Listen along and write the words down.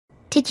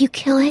Did you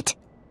kill it?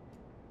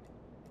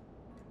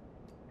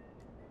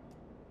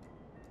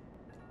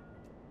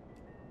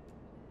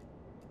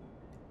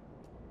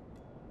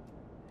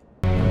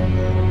 Are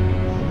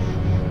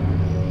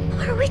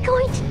we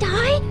going to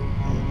die?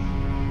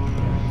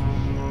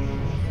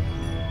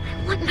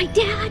 I want my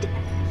dad.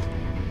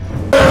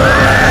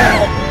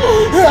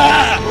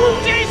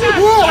 Jesus!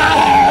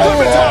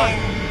 Clementine!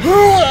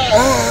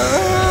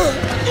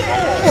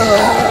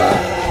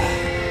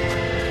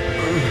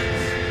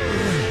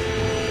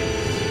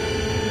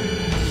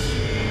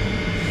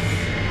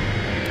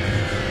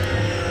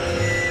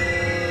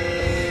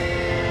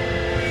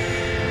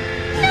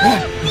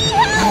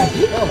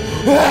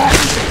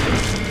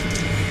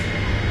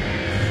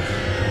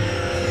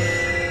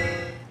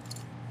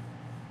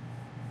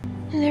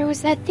 There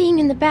was that thing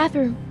in the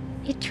bathroom.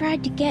 It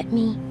tried to get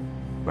me.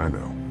 I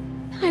know.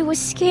 I was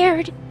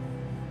scared.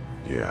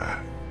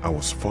 Yeah, I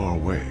was far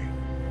away.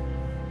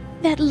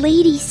 That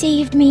lady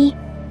saved me.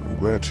 I'm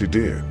glad she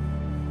did.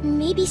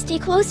 Maybe stay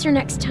closer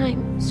next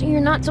time, so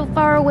you're not so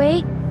far away.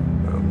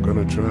 I'm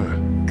gonna try.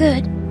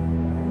 Good.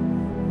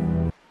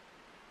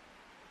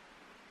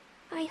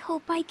 I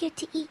hope I get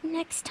to eat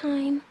next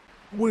time.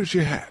 Where's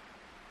your hat?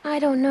 I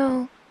don't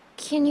know.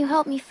 Can you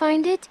help me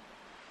find it?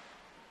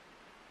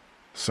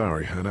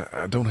 Sorry, hon,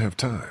 I don't have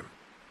time.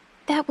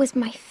 That was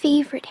my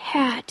favorite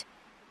hat.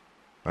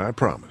 I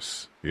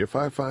promise. If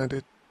I find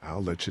it,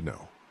 I'll let you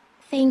know.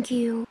 Thank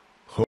you.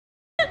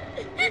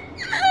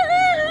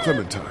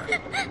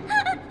 Clementine.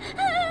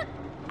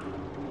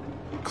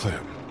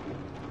 Clem.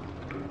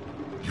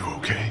 You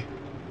okay?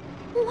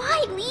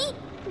 Why, Lee?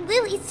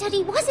 Lily said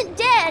he wasn't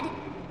dead.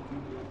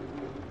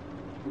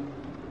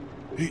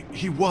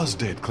 He was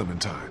dead,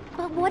 Clementine.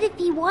 But what if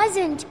he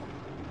wasn't?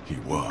 He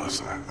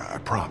was, I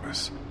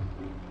promise.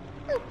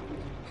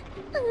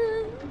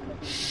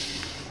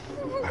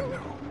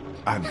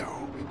 I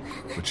know.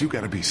 But you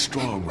gotta be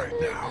strong right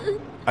now.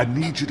 I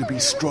need you to be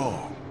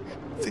strong.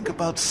 Think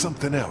about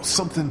something else,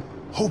 something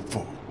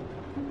hopeful.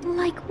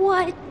 Like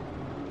what?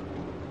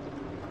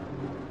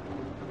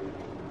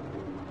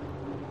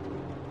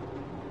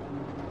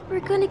 We're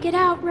gonna get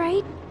out,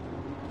 right?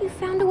 You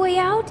found a way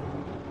out?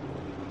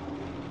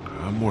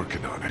 I'm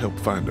working on it. Help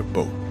find a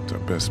boat. It's our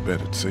best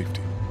bet at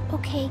safety.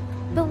 Okay,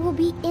 but we'll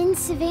be in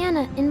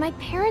Savannah, and my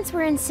parents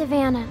were in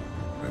Savannah.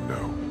 I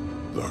know.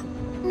 Look,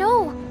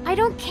 No, I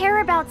don't care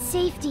about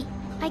safety.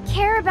 I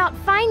care about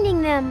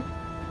finding them.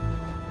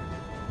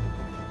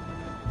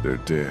 they're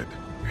dead.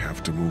 We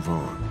have to move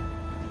on.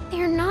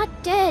 They're not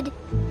dead.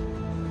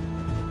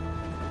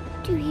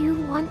 Do you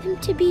want them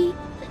to be?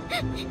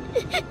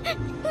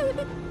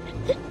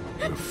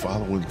 We're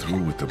following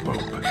through with the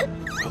boat.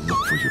 I'll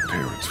look for your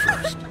parents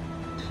first.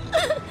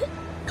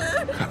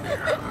 Come here,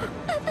 hon.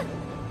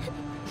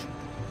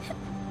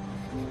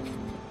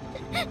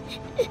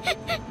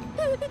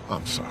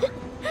 I'm sorry.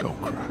 Don't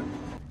cry.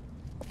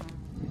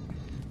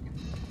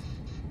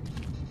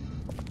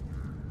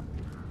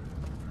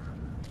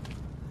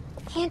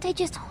 Can't I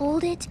just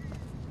hold it?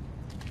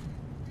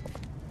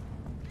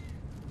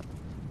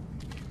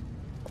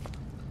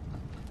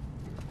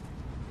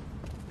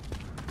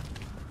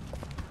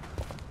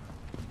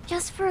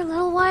 Just for a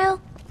little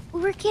while?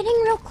 We're getting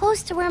real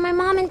close to where my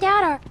mom and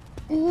dad are.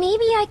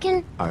 Maybe I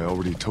can... I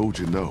already told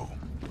you no.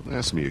 Don't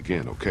ask me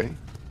again, okay?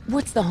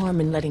 What's the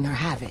harm in letting her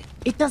have it?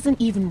 It doesn't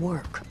even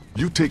work.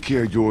 You take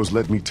care of yours,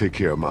 let me take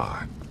care of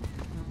mine.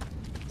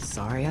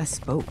 Sorry I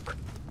spoke.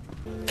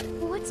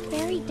 What's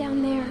buried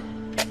down there?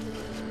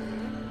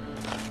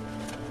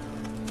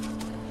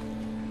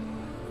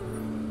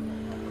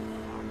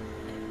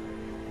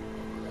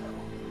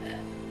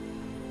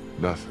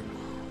 Nothing.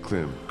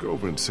 Clem, go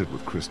over and sit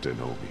with Krista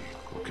and Obi,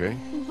 okay?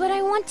 But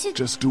I want to...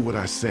 Just do what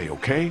I say,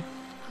 okay?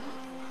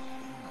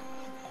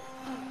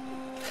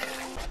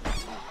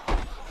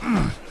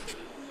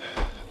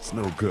 It's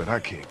no good. I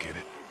can't get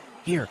it.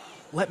 Here,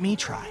 let me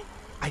try.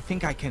 I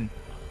think I can...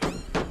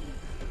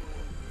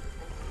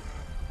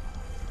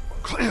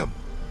 Clem!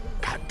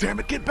 God damn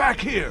it, get back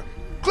here!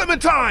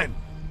 Clementine!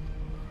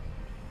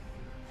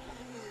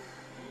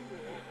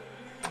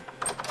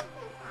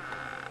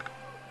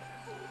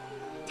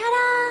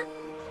 Ta-da!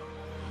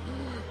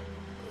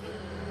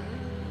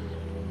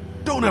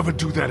 Don't ever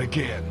do that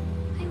again!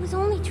 I was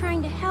only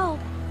trying to help.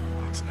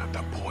 That's not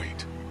the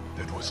point.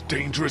 That was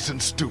dangerous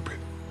and stupid.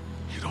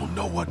 You don't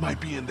know what might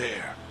be in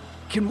there.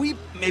 Can we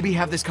maybe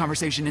have this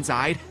conversation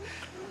inside?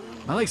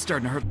 My leg's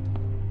starting to hurt.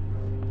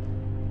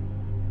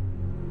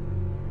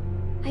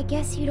 I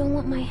guess you don't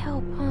want my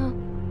help, huh?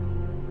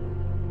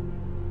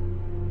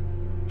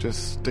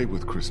 Just stay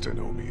with Krista and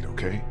Omid,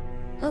 okay?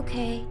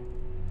 Okay.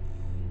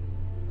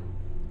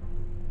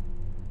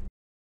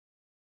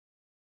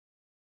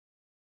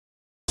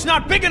 It's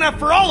not big enough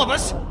for all of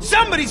us.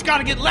 Somebody's got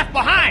to get left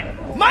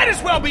behind. Might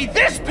as well be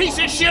this piece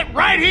of shit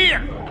right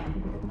here.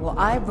 Well,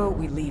 I vote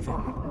we leave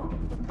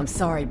him. I'm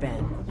sorry,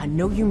 Ben. I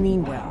know you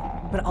mean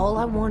well, but all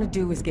I want to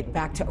do is get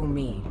back to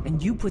Omid,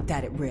 and you put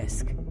that at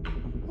risk.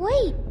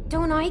 Wait,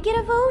 don't I get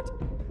a vote?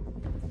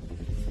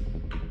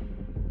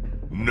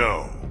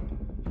 No.